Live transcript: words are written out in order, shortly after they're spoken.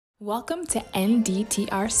Welcome to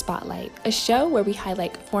NDTR Spotlight, a show where we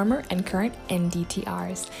highlight former and current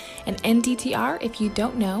NDTRs. And NDTR, if you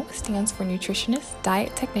don't know, stands for Nutritionist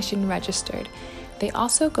Diet Technician Registered. They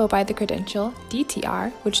also go by the credential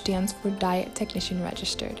DTR, which stands for Diet Technician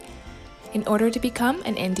Registered. In order to become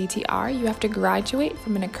an NDTR, you have to graduate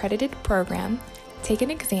from an accredited program, take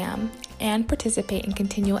an exam, and participate in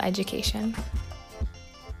continual education.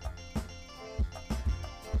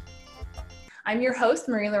 I'm your host,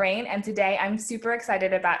 Marie-Lorraine, and today I'm super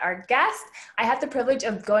excited about our guest. I had the privilege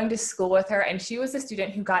of going to school with her, and she was a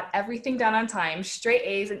student who got everything done on time, straight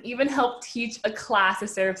A's, and even helped teach a class, a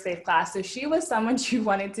Serve Safe class. So she was someone you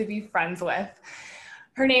wanted to be friends with.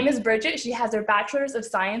 Her name is Brigitte. She has her Bachelor's of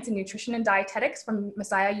Science in Nutrition and Dietetics from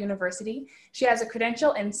Messiah University. She has a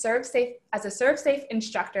credential in Serve Safe as a Serve Safe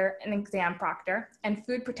instructor, an exam proctor, and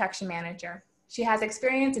food protection manager. She has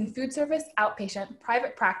experience in food service, outpatient,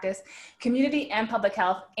 private practice, community and public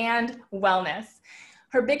health, and wellness.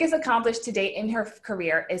 Her biggest accomplishment to date in her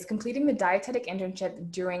career is completing the dietetic internship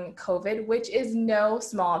during COVID, which is no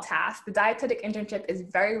small task. The dietetic internship is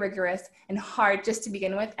very rigorous and hard just to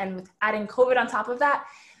begin with, and with adding COVID on top of that,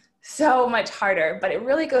 so much harder. But it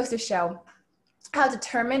really goes to show how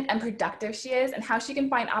determined and productive she is and how she can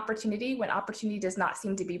find opportunity when opportunity does not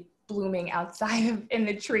seem to be blooming outside in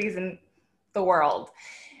the trees and the world.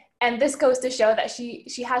 And this goes to show that she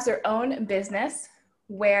has her own business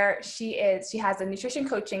where she has a nutrition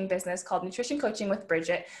coaching business called Nutrition Coaching with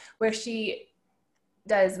Brigitte, where she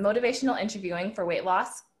does motivational interviewing for weight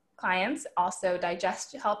loss clients, also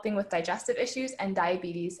helping with digestive issues and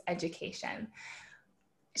diabetes education.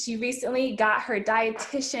 She recently got her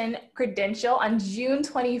dietitian credential on June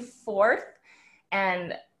 24th,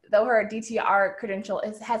 and though her DTR credential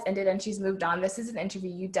has ended and she's moved on, this is an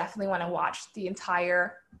interview you definitely want to watch the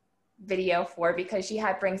entire video for, because she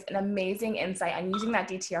brings an amazing insight on using that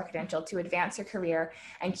DTR credential to advance her career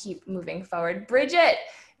and keep moving forward. Brigitte,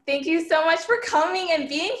 thank you so much for coming and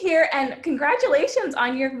being here, and congratulations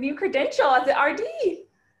on your new credential as an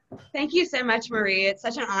RD. Thank you so much, Marie. It's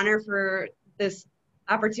such an honor for this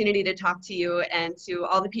opportunity to talk to you and to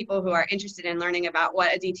all the people who are interested in learning about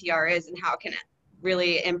what a DTR is and how it can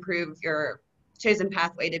really improve your chosen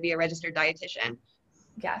pathway to be a registered dietitian.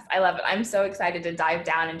 Yes, I love it. I'm so excited to dive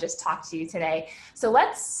down and just talk to you today. So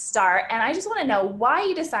let's start. And I just want to know why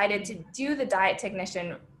you decided to do the diet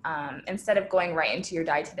technician instead of going right into your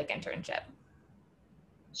dietetic internship.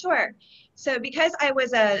 Sure. So because I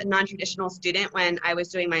was a non-traditional student when I was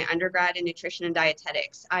doing my undergrad in nutrition and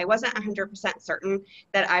dietetics, I wasn't 100% certain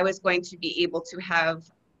that I was going to be able to have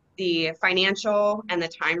the financial and the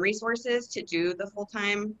time resources to do the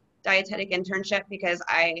full-time dietetic internship, because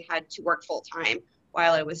I had to work full-time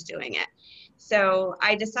while I was doing it. So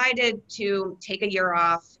I decided to take a year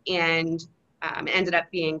off, and ended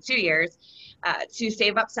up being 2 years, to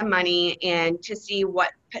save up some money and to see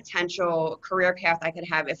what potential career path I could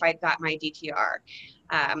have if I got my DTR.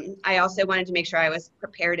 I also wanted to make sure I was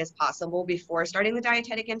prepared as possible before starting the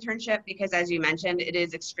dietetic internship, because as you mentioned, it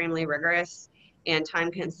is extremely rigorous and time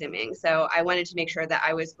consuming. So I wanted to make sure that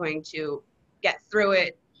I was going to get through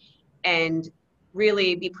it and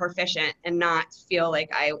really be proficient and not feel like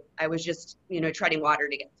I was just, treading water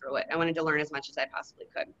to get through it. I wanted to learn as much as I possibly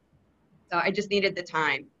could. So I just needed the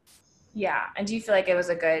time. Yeah. And do you feel like it was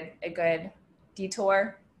a good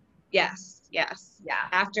detour? Yes. Yeah.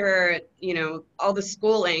 After, all the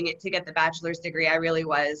schooling to get the bachelor's degree, I really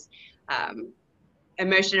was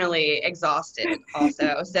emotionally exhausted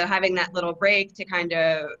also. So having that little break to kind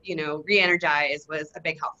of, re-energize was a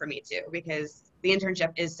big help for me too, because the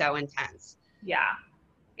internship is so intense. Yeah.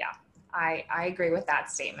 I agree with that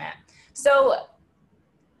statement. So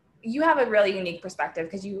you have a really unique perspective,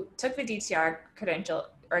 because you took the DTR credential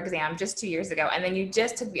or exam just 2 years ago, and then you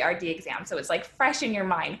just took the RD exam. So it's like fresh in your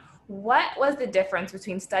mind. What was the difference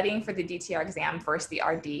between studying for the DTR exam versus the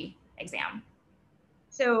RD exam?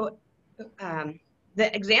 So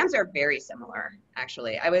the exams are very similar,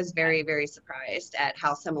 actually. I was very, very surprised at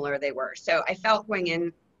how similar they were. So I felt going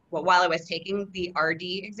in, while I was taking the RD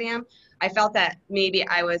exam, I felt that maybe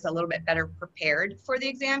I was a little bit better prepared for the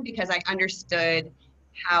exam, because I understood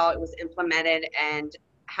how it was implemented and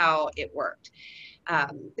how it worked.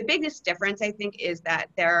 The biggest difference, I think, is that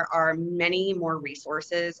there are many more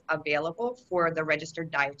resources available for the registered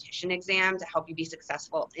dietitian exam to help you be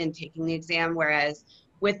successful in taking the exam, whereas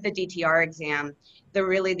with the DTR exam,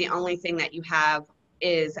 the only thing that you have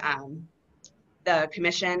is the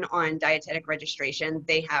Commission on Dietetic Registration.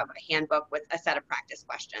 They have a handbook with a set of practice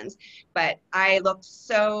questions. But I looked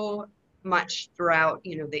so much throughout,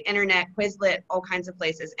 the internet, Quizlet, all kinds of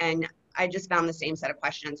places, and I just found the same set of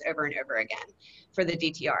questions over and over again. for the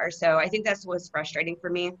DTR. So I think that's what's frustrating for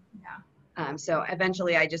me. Yeah. So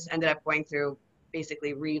eventually I just ended up going through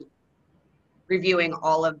basically reviewing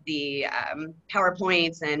all of the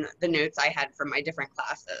PowerPoints and the notes I had from my different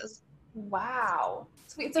classes. Wow.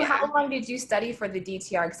 Sweet. So Yeah. how long did you study for the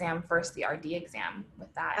DTR exam versus the RD exam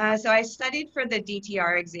with that? So I studied for the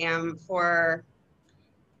DTR exam for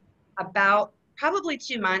about probably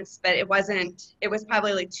 2 months, but it was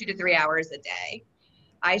probably like 2 to 3 hours a day.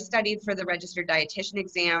 I studied for the registered dietitian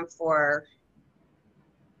exam for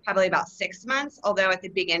probably about 6 months, although at the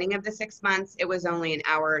beginning of the 6 months, it was only an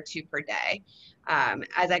hour or two per day.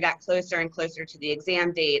 As I got closer and closer to the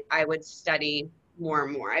exam date, I would study more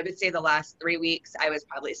and more. I would say the last 3 weeks, I was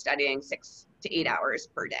probably studying 6 to 8 hours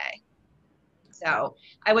per day. So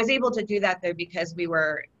I was able to do that though, because we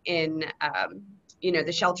were in,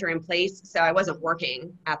 the shelter in place. So I wasn't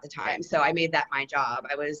working at the time. So I made that my job.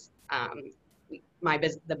 I was,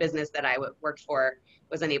 the business that I worked for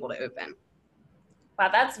was unable to open.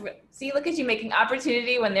 Wow, see, look at you making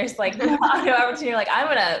opportunity when there's like no opportunity. Like, I'm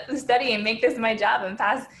gonna study and make this my job and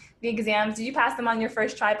pass the exams. Did you pass them on your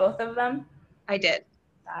first try, both of them? I did.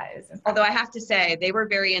 That is impressive. Although I have to say, they were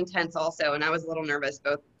very intense also, and I was a little nervous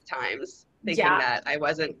both times, thinking that I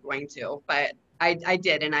wasn't going to, but I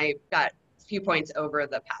did, and I got a few points over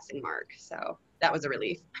the passing mark, so that was a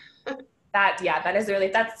relief. That is a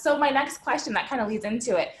relief. So my next question that kind of leads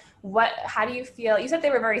into it. How do you feel? You said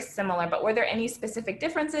they were very similar, but were there any specific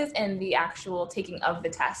differences in the actual taking of the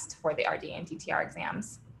test for the RD and DTR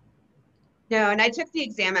exams? No, and I took the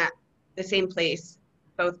exam at the same place,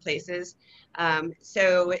 both places.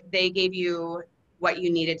 So they gave you what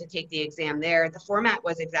you needed to take the exam there. The format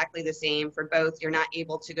was exactly the same for both. You're not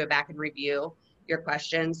able to go back and review your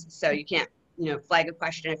questions. So you can't, flag a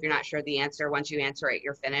question if you're not sure the answer. Once you answer it,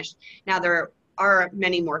 you're finished. Now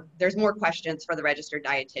there's more questions for the registered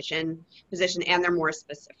dietitian position, and they're more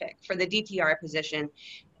specific. For the DTR position,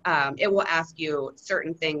 it will ask you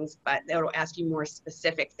certain things, but it will ask you more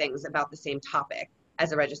specific things about the same topic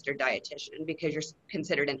as a registered dietitian, because you're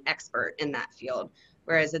considered an expert in that field.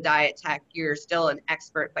 Whereas a diet tech, you're still an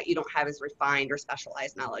expert, but you don't have as refined or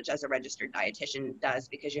specialized knowledge as a registered dietitian does,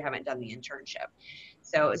 because you haven't done the internship.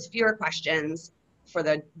 So it's fewer questions for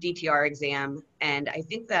the DTR exam. And I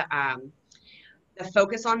think that the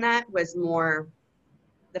focus of that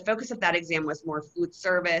exam was more food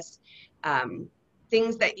service,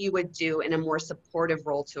 things that you would do in a more supportive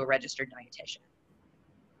role to a registered dietitian.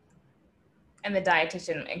 And the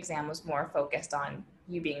dietitian exam was more focused on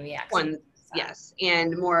you being the expert. Yes,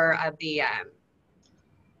 and more of the,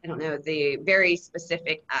 the very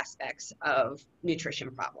specific aspects of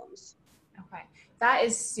nutrition problems. Okay, that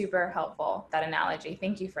is super helpful, that analogy.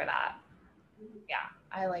 Thank you for that. Yeah,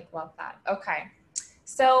 I love that. Okay,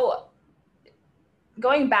 so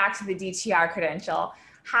going back to the DTR credential,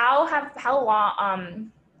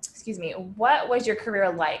 what was your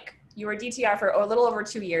career like? You were DTR for a little over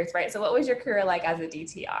 2 years, right? So what was your career like as a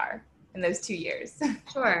DTR in those 2 years?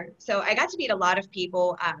 Sure. So I got to meet a lot of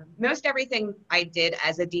people. Most everything I did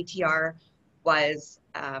as a DTR was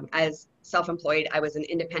as self-employed. I was an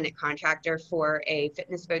independent contractor for a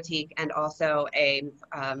fitness boutique and also a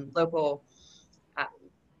local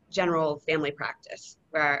general family practice,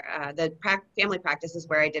 where family practice is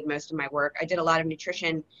where I did most of my work. I did a lot of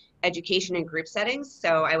nutrition education in group settings.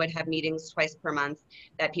 So I would have meetings twice per month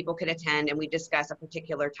that people could attend, and we discuss a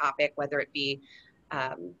particular topic, whether it be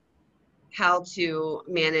how to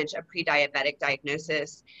manage a pre-diabetic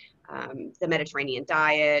diagnosis, the Mediterranean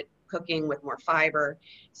diet, cooking with more fiber.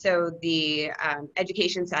 So the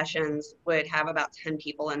education sessions would have about 10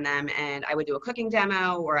 people in them, and I would do a cooking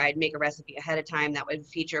demo, or I'd make a recipe ahead of time that would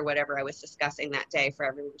feature whatever I was discussing that day for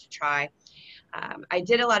everyone to try. I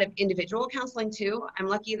did a lot of individual counseling too. I'm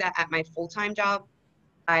lucky that at my full-time job,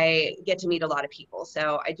 I get to meet a lot of people.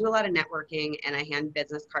 So I do a lot of networking, and I hand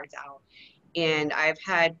business cards out. And I've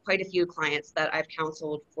had quite a few clients that I've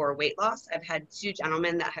counseled for weight loss. I've had 2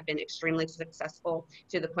 gentlemen that have been extremely successful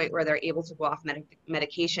to the point where they're able to go off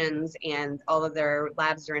medications, and all of their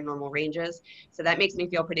labs are in normal ranges. So that makes me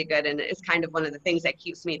feel pretty good. And it's kind of one of the things that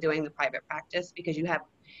keeps me doing the private practice, because you have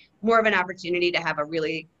more of an opportunity to have a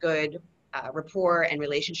really good rapport and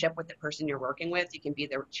relationship with the person you're working with. You can be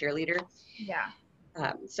their cheerleader. Yeah.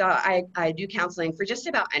 So I do counseling for just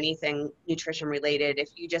about anything nutrition related.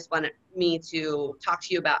 If you just want me to talk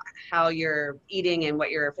to you about how you're eating and what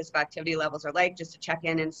your physical activity levels are like, just to check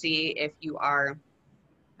in and see if you are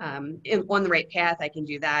on the right path, I can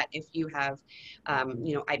do that. If you have,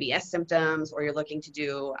 IBS symptoms, or you're looking to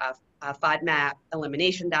do a FODMAP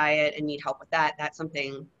elimination diet and need help with that, that's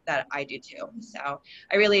something that I do too. So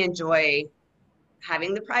I really enjoy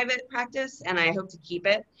having the private practice, and I hope to keep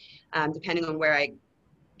it. Depending on where I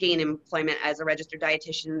gain employment as a registered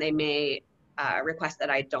dietitian, they may request that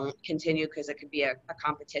I don't continue because it could be a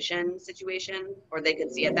competition situation, or they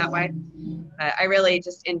could see it that way. I really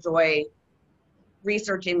just enjoy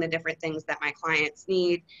researching the different things that my clients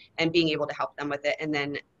need and being able to help them with it, and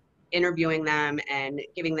then interviewing them and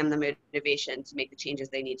giving them the motivation to make the changes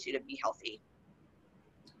they need to be healthy.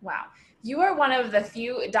 Wow. You are one of the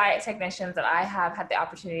few diet technicians that I have had the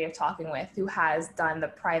opportunity of talking with who has done the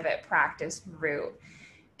private practice route.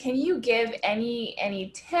 Can you give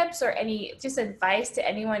any tips or any just advice to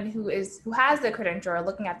anyone who has the credential or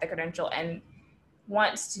looking at the credential and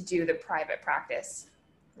wants to do the private practice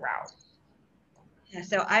route? Yeah,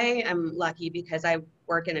 so I am lucky because I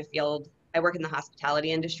work in a field, I work in the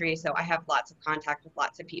hospitality industry, so I have lots of contact with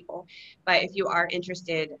lots of people. But if you are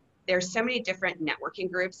interested, there's so many different networking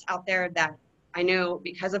groups out there that I know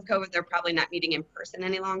because of COVID, they're probably not meeting in person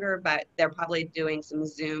any longer, but they're probably doing some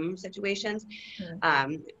Zoom situations.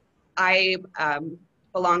 I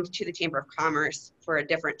belonged to the Chamber of Commerce for a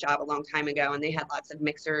different job a long time ago, and they had lots of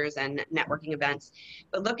mixers and networking events.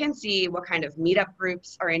 But look and see what kind of meetup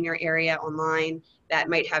groups are in your area online that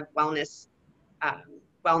might have wellness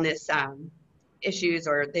issues,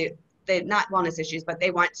 or they not wellness issues, but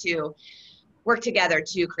they want to work together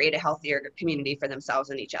to create a healthier community for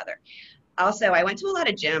themselves and each other. Also, I went to a lot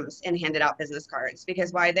of gyms and handed out business cards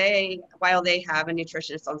because while they have a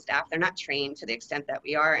nutritionist on staff, they're not trained to the extent that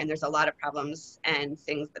we are, and there's a lot of problems and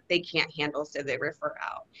things that they can't handle, so they refer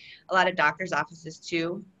out. A lot of doctors' offices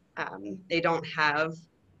too, they don't have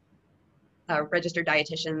registered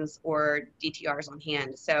dietitians or DTRs on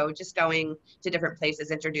hand. So just going to different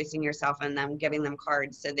places, introducing yourself, and then giving them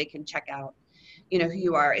cards so they can check out, you know, who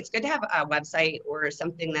you are. It's good to have a website or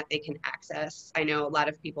something that they can access. I know a lot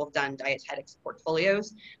of people have done dietetics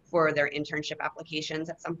portfolios for their internship applications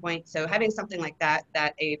at some point. So having something like that,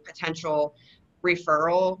 that a potential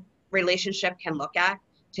referral relationship can look at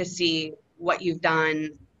to see what you've done,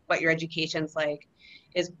 what your education's like,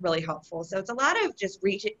 is really helpful. So it's a lot of just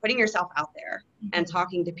putting yourself out there and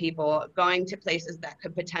talking to people, going to places that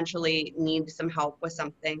could potentially need some help with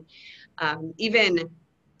something. Even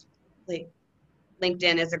like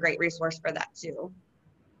LinkedIn is a great resource for that too.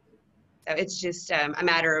 So it's just a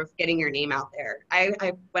matter of getting your name out there.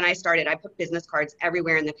 When I started, I put business cards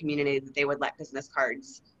everywhere in the community that they would let business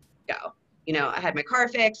cards go. You know, I had my car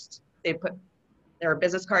fixed. There were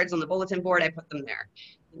business cards on the bulletin board. I put them there.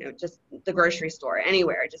 You know, just the grocery store,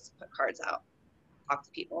 anywhere, just put cards out, talk to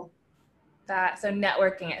people. So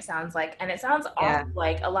networking, it sounds like, and it sounds also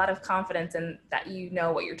like a lot of confidence in that you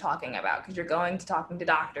know what you're talking about, because you're going to talking to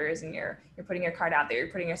doctors and you're putting your card out there,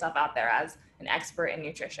 you're putting yourself out there as an expert in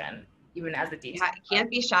nutrition, even as a DTR. Yeah, you can't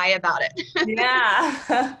be shy about it.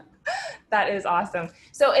 Yeah, that is awesome.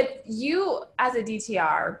 So if you, as a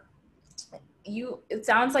DTR, it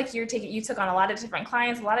sounds like you took on a lot of different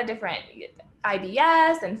clients, a lot of different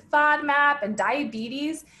IBS and FODMAP and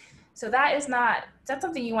diabetes. So that's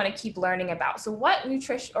something you want to keep learning about. So what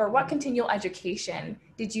nutrition or what continual education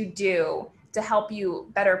did you do to help you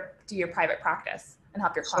better do your private practice and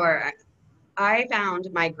help your clients? Sure. I found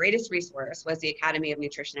my greatest resource was the Academy of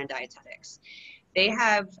Nutrition and Dietetics. They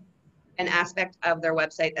have an aspect of their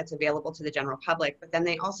website that's available to the general public, but then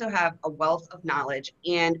they also have a wealth of knowledge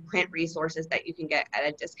and print resources that you can get at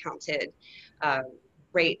a discounted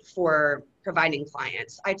rate for providing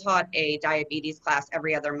clients. I taught a diabetes class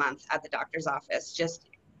every other month at the doctor's office, just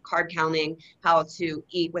card counting, how to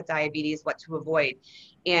eat with diabetes, what to avoid.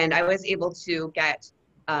 And I was able to get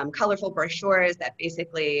colorful brochures that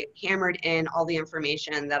basically hammered in all the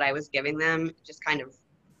information that I was giving them, just kind of,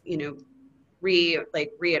 you know,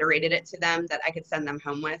 reiterated it to them that I could send them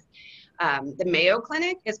home with. The Mayo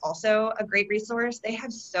Clinic is also a great resource. They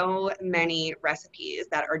have so many recipes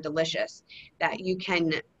that are delicious that you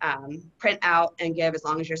can print out and give as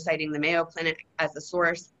long as you're citing the Mayo Clinic as the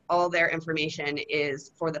source. All their information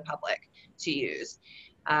is for the public to use.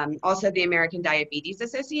 Also, the American Diabetes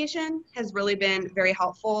Association has really been very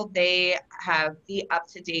helpful. They have the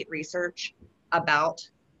up-to-date research about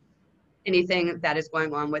anything that is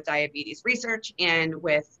going on with diabetes research and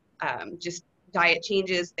with just diet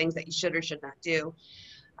changes, things that you should or should not do.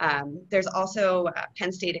 There's also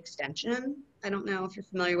Penn State Extension. I don't know if you're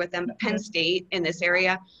familiar with them, but Penn State in this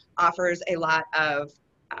area offers a lot of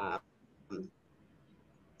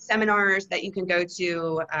seminars that you can go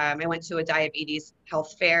to. I went to a diabetes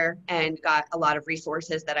health fair and got a lot of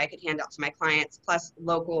resources that I could hand out to my clients, plus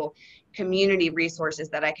local community resources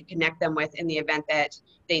that I could connect them with in the event that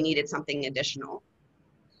they needed something additional.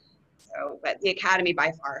 So, but the Academy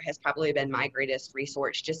by far has probably been my greatest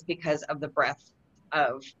resource just because of the breadth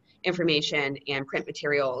of information and print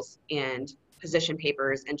materials and position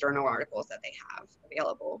papers and journal articles that they have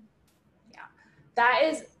available. Yeah, that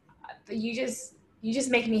is, you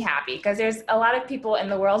just make me happy, because there's a lot of people in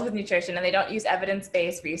the world with nutrition and they don't use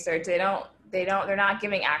evidence-based research. They're not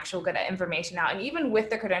giving actual good information out. And even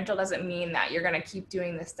with the credential doesn't mean that you're going to keep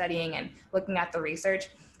doing the studying and looking at the research.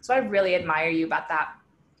 So I really admire you about that.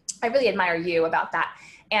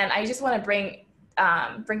 And I just want to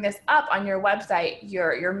bring this up on your website,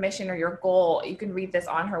 your mission or your goal. You can read this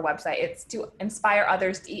on her website. It's to inspire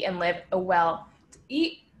others to eat and live well,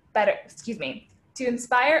 to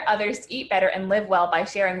inspire others to eat better and live well by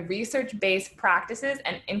sharing research-based practices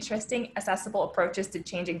and interesting, accessible approaches to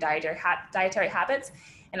changing dietary habits.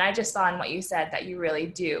 And I just saw in what you said that you really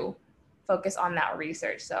do focus on that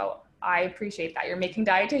research. So I appreciate that. You're making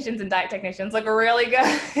dietitians and diet technicians look really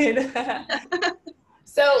good.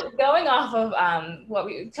 So going off of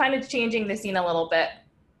kind of changing the scene a little bit,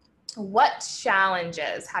 what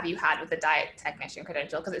challenges have you had with the diet technician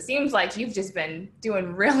credential? Because it seems like you've just been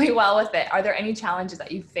doing really well with it. Are there any challenges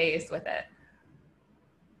that you've faced with it?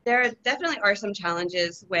 There definitely are some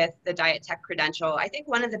challenges with the diet tech credential. I think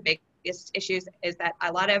one of the biggest issues is that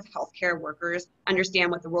a lot of healthcare workers understand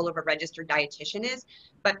what the role of a registered dietitian is,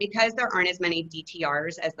 but because there aren't as many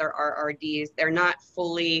DTRs as there are RDs, they're not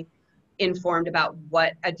fully informed about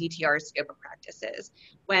what a DTR scope of practice is.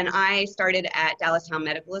 When I started at Dallastown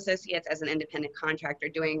Medical Associates as an independent contractor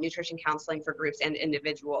doing nutrition counseling for groups and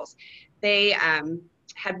individuals, they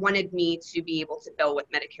had wanted me to be able to bill with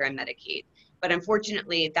Medicare and Medicaid. But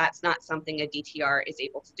unfortunately, that's not something a DTR is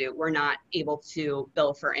able to do. We're not able to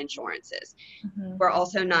bill for insurances. Mm-hmm. We're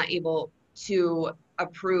also not able to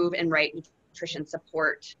approve and write nutrition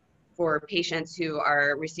support for patients who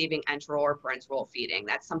are receiving enteral or parenteral feeding.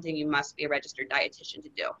 That's something you must be a registered dietitian to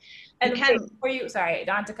do. And sorry,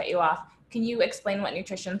 not to cut you off, can you explain what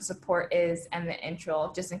nutrition support is and the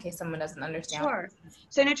enteral, just in case someone doesn't understand? Sure.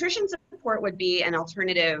 So nutrition support would be an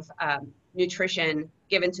alternative nutrition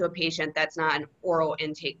given to a patient that's not an oral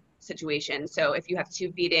intake situation. So if you have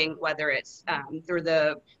tube feeding, whether it's through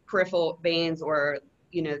the peripheral veins or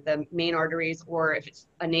the main arteries, or if it's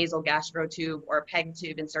a nasal gastro tube or a PEG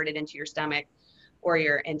tube inserted into your stomach or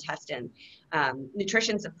your intestine.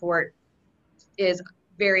 Nutrition support is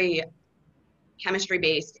very chemistry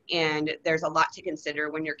based, and there's a lot to consider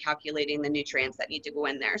when you're calculating the nutrients that need to go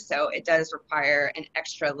in there. So it does require an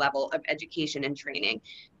extra level of education and training.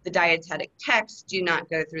 The dietetic techs do not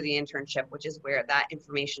go through the internship, which is where that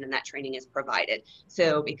information and that training is provided.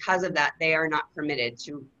 So because of that, they are not permitted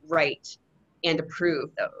to write and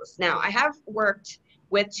approve those. Now, I have worked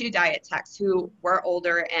with 2 diet techs who were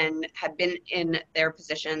older and had been in their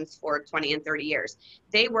positions for 20 and 30 years.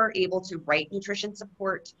 They were able to write nutrition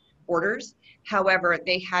support orders. However,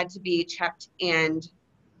 they had to be checked and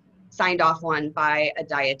signed off on by a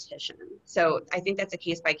dietitian. So I think that's a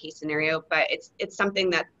case-by-case scenario, but it's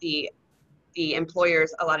something that the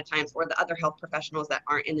employers a lot of times, or the other health professionals that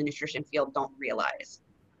aren't in the nutrition field, don't realize.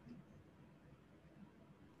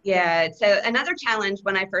 Yeah, so another challenge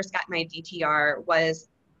when I first got my DTR was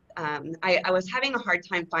I was having a hard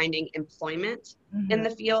time finding employment in the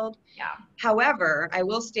field. Yeah. However, I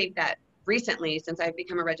will state that recently, since I've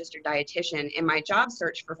become a registered dietitian, in my job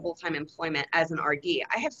search for full-time employment as an RD,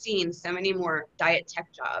 I have seen so many more diet tech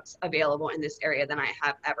jobs available in this area than I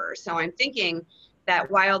have ever. So I'm thinking that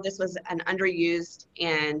while this was an underused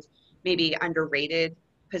and maybe underrated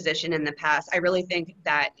position in the past, I really think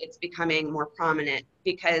that it's becoming more prominent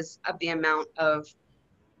because of the amount of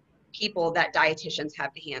people that dietitians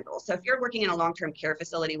have to handle. So if you're working in a long-term care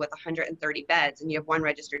facility with 130 beds and you have 1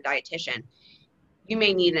 registered dietitian, you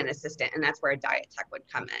may need an assistant, and that's where a diet tech would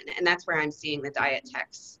come in. And that's where I'm seeing the diet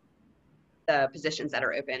techs, the positions that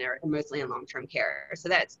are open are mostly in long-term care. So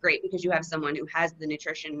that's great because you have someone who has the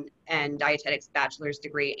nutrition and dietetics bachelor's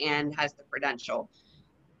degree and has the credential.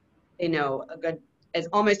 They know as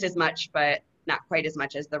almost as much, but not quite as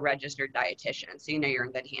much as the registered dietitian. So you're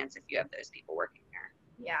in good hands if you have those people working there.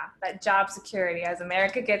 Yeah, that job security as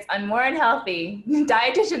America gets more unhealthy.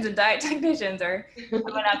 Dietitians and diet technicians are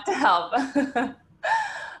coming up to help.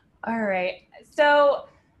 All right. So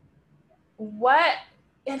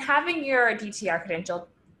in having your DTR credential,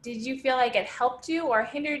 did you feel like it helped you or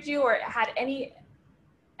hindered you or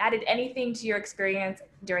added anything to your experience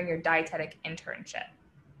during your dietetic internship?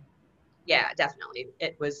 Yeah, definitely.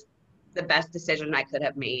 It was the best decision I could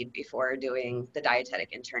have made before doing the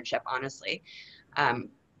dietetic internship, honestly.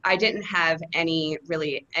 I didn't have any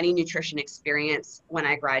nutrition experience when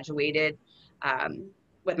I graduated.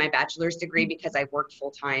 with my bachelor's degree because I worked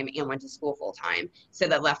full-time and went to school full-time. So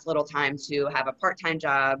that left little time to have a part-time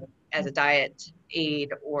job as a diet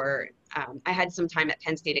aide, or I had some time at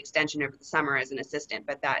Penn State Extension over the summer as an assistant,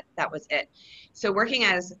 but that was it. So working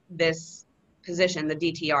as this position, the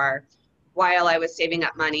DTR, while I was saving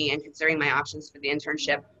up money and considering my options for the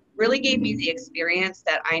internship, really gave me the experience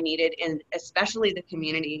that I needed in especially the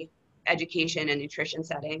community education and nutrition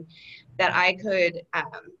setting, that I could,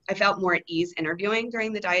 I felt more at ease interviewing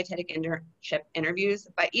during the dietetic internship interviews.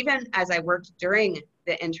 But even as I worked during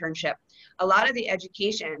the internship, a lot of the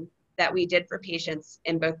education that we did for patients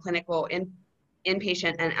in both clinical,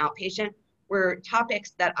 inpatient and outpatient, were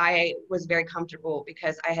topics that I was very comfortable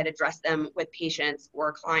because I had addressed them with patients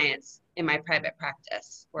or clients in my private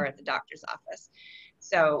practice or at the doctor's office.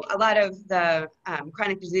 So a lot of the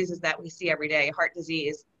chronic diseases that we see every day, heart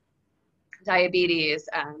disease, diabetes,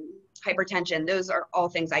 hypertension, those are all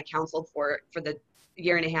things I counseled for the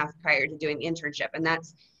year and a half prior to doing the internship. And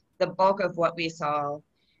that's the bulk of what we saw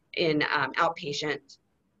in outpatient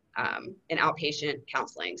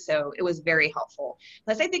counseling. So it was very helpful.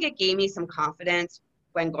 Plus, I think it gave me some confidence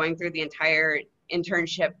when going through the entire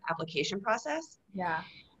internship application process. Yeah.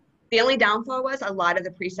 The only downfall was a lot of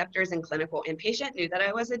the preceptors in clinical inpatient knew that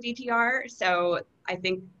I was a DTR. So I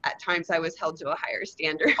think at times I was held to a higher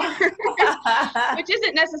standard, which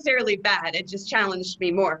isn't necessarily bad. It just challenged me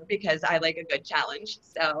more because I like a good challenge.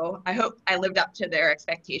 So I hope I lived up to their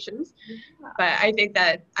expectations. But I think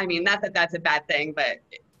that, I mean, not that that's a bad thing, but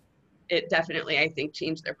it definitely, I think,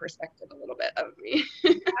 changed their perspective a little bit of me.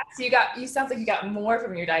 So you sounds like you got more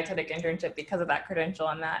from your dietetic internship because of that credential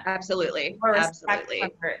and that. Absolutely. Or Absolutely.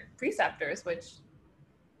 from preceptors, which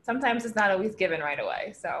sometimes is not always given right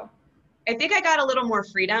away. So I think I got a little more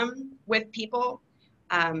freedom with people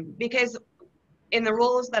because in the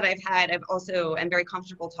roles that I've had, I've also am very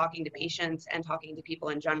comfortable talking to patients and talking to people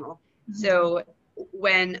in general. Mm-hmm. So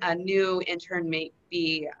when a new intern may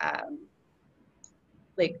be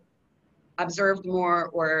like observed more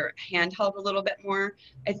or handheld a little bit more,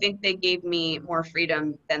 I think they gave me more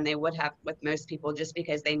freedom than they would have with most people, just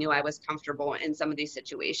because they knew I was comfortable in some of these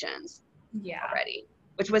situations already,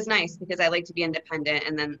 which was nice because I like to be independent.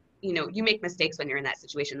 And then, you know, you make mistakes when you're in that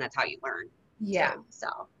situation. That's how you learn. Yeah. So.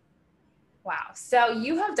 Wow. So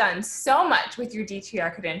you have done so much with your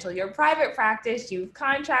DTR credential, your private practice, you've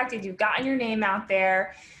contracted, you've gotten your name out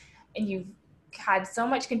there, and you've had so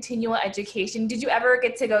much continual education. Did you ever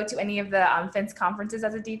get to go to any of the FINS conferences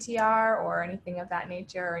as a DTR or anything of that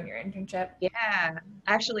nature in your internship? Yeah,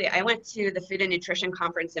 actually, I went to the Food and Nutrition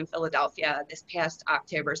Conference in Philadelphia this past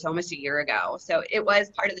October, so almost a year ago. So it was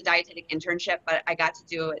part of the dietetic internship, but I got to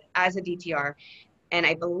do it as a DTR. And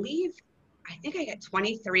I think I got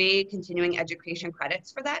 23 continuing education credits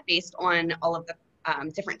for that based on all of the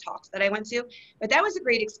different talks that I went to. But that was a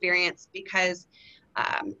great experience because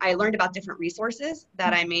I learned about different resources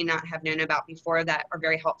that I may not have known about before that are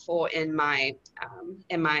very helpful in my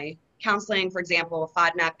counseling. For example,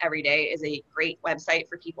 FODMAP Every Day is a great website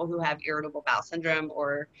for people who have irritable bowel syndrome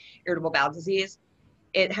or irritable bowel disease.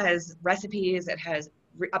 It has recipes, it has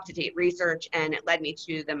up-to-date research, and it led me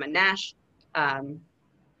to the Monash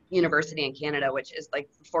University in Canada, which is like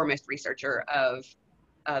the foremost researcher of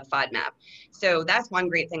FODMAP. So that's one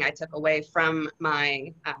great thing I took away from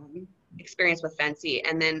my experience with FNCE.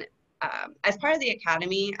 And then as part of the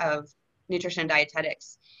Academy of Nutrition and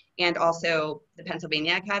Dietetics and also the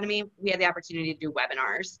Pennsylvania Academy, we had the opportunity to do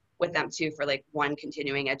webinars with them too for like one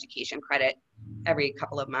continuing education credit every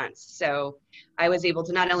couple of months. So I was able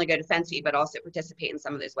to not only go to FNCE, but also participate in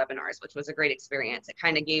some of those webinars, which was a great experience. It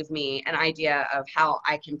kind of gave me an idea of how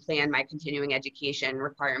I can plan my continuing education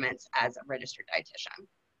requirements as a registered dietitian.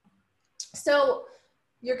 So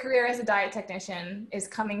your career as a diet technician is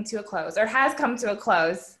coming to a close, or has come to a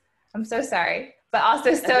close. I'm so sorry, but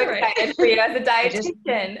also so excited for you as a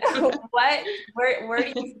dietitian. Where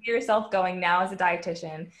do you see yourself going now as a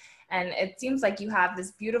dietitian? And it seems like you have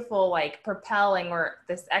this beautiful, like, propelling or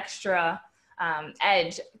this extra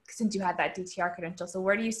edge since you had that DTR credential. So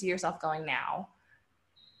where do you see yourself going now?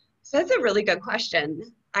 So that's a really good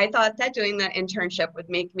question. I thought that doing the internship would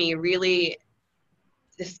make me really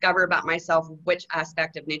discover about myself which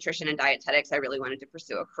aspect of nutrition and dietetics I really wanted to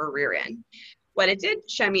pursue a career in. What it did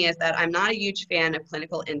show me is that I'm not a huge fan of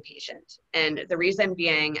clinical inpatient. And the reason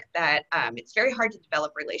being that it's very hard to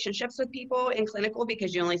develop relationships with people in clinical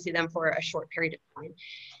because you only see them for a short period of time.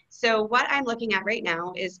 So what I'm looking at right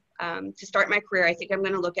now is to start my career, I think I'm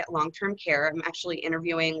going to look at long-term care. I'm actually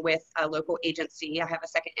interviewing with a local agency. I have a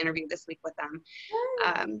second interview this week with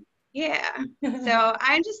them. Yeah. So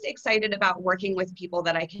I'm just excited about working with people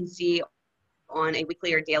that I can see on a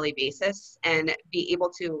weekly or daily basis and be able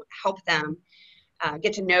to help them,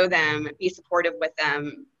 get to know them, be supportive with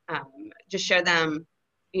them, just show them,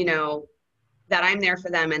 you know, that I'm there for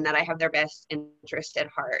them and that I have their best interest at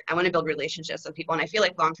heart. I want to build relationships with people. And I feel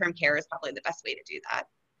like long-term care is probably the best way to do that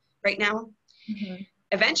right now. Mm-hmm.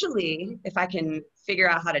 Eventually, if I can figure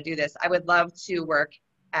out how to do this, I would love to work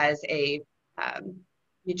as a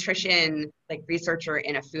nutrition researcher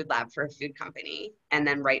in a food lab for a food company and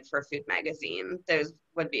then write for a food magazine. Those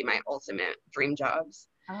would be my ultimate dream jobs.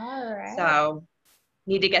 All right. So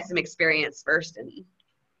need to get some experience first and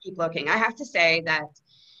keep looking. I have to say that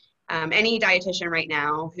any dietitian right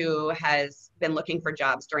now who has been looking for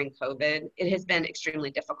jobs during COVID, it has been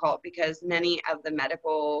extremely difficult because many of the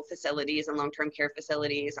medical facilities and long-term care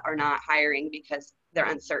facilities are not hiring because they're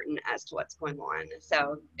uncertain as to what's going on.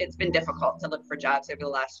 So it's been difficult to look for jobs over the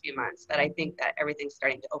last few months, but I think that everything's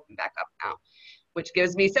starting to open back up now, which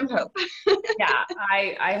gives me some hope. Yeah,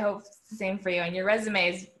 I hope the same for you. And your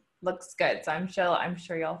resume looks good, so I'm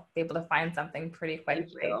sure you'll be able to find something pretty quickly.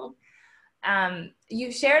 Thank you. You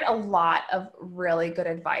shared a lot of really good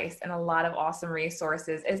advice and a lot of awesome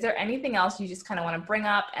resources. Is there anything else you just kind of want to bring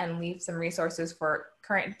up and leave some resources for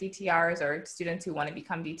current DTRs or students who want to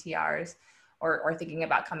become DTRs or thinking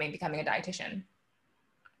about becoming a dietitian?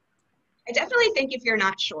 I definitely think if you're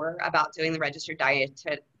not sure about doing the registered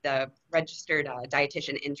dietitian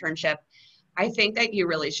internship, I think that you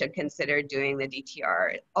really should consider doing the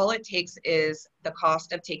DTR. All it takes is the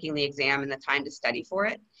cost of taking the exam and the time to study for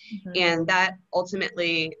it. Mm-hmm. And that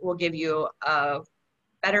ultimately will give you a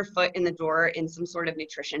better foot in the door in some sort of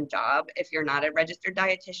nutrition job if you're not a registered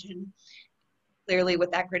dietitian. Clearly,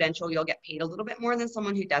 with that credential, you'll get paid a little bit more than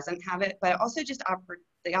someone who doesn't have it, but also just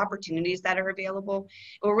the opportunities that are available.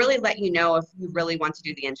 It will really let you know if you really want to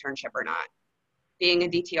do the internship or not. Being a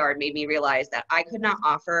DTR made me realize that I could not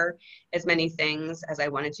offer as many things as I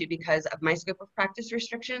wanted to because of my scope of practice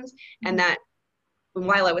restrictions. Mm-hmm. And that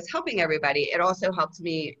while I was helping everybody, it also helped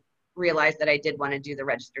me realize that I did want to do the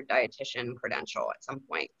registered dietitian credential at some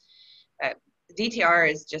point. DTR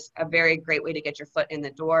is just a very great way to get your foot in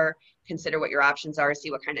the door, consider what your options are,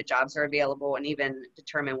 see what kind of jobs are available, and even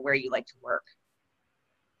determine where you like to work.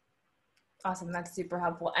 Awesome. That's super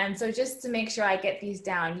helpful. And so just to make sure I get these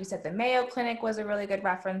down, you said the Mayo Clinic was a really good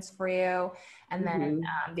reference for you. And then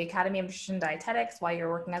the Academy of Nutrition and Dietetics while you're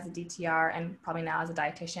working as a DTR and probably now as a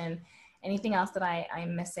dietitian. Anything else that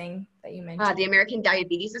I'm missing that you mentioned? The American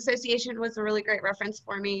Diabetes Association was a really great reference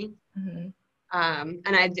for me. Mm-hmm.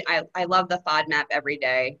 And I love the FODMAP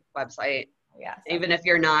Everyday website. Yeah. Even if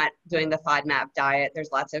you're not doing the FODMAP diet, there's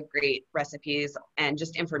lots of great recipes and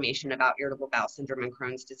just information about irritable bowel syndrome and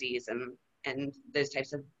Crohn's disease and those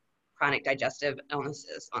types of chronic digestive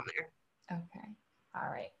illnesses on there. Okay. All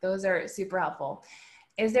right. Those are super helpful.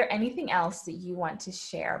 Is there anything else that you want to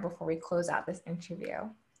share before we close out this interview?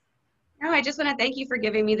 No, I just want to thank you for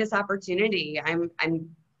giving me this opportunity. I'm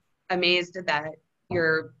amazed that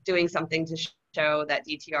you're doing something to show that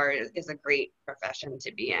DTR is a great profession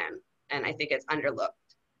to be in. And I think it's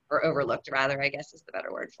underlooked or overlooked rather, I guess is the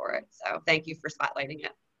better word for it. So thank you for spotlighting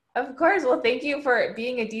it. Of course. Well, thank you for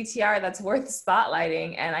being a DTR that's worth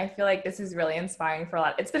spotlighting. And I feel like this is really inspiring for a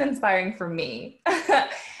lot. It's been inspiring for me.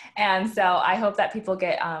 And so I hope that people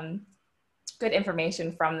get good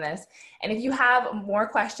information from this. And if you have more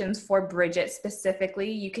questions for Brigitte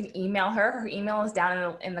specifically, you can email her. Her email is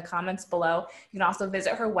down in the comments below. You can also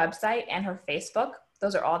visit her website and her Facebook.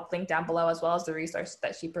 Those are all linked down below as well as the resources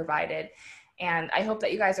that she provided. And I hope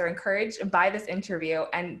that you guys are encouraged by this interview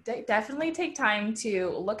and definitely take time to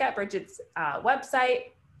look at Brigitte's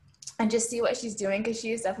website and just see what she's doing because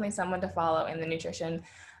she is definitely someone to follow in the nutrition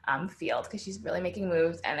field because she's really making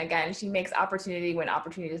moves. And again, she makes opportunity when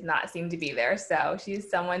opportunity does not seem to be there. So she's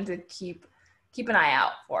someone to keep an eye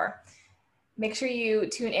out for. Make sure you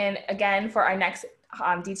tune in again for our next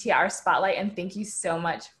DTR Spotlight and thank you so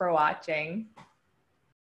much for watching.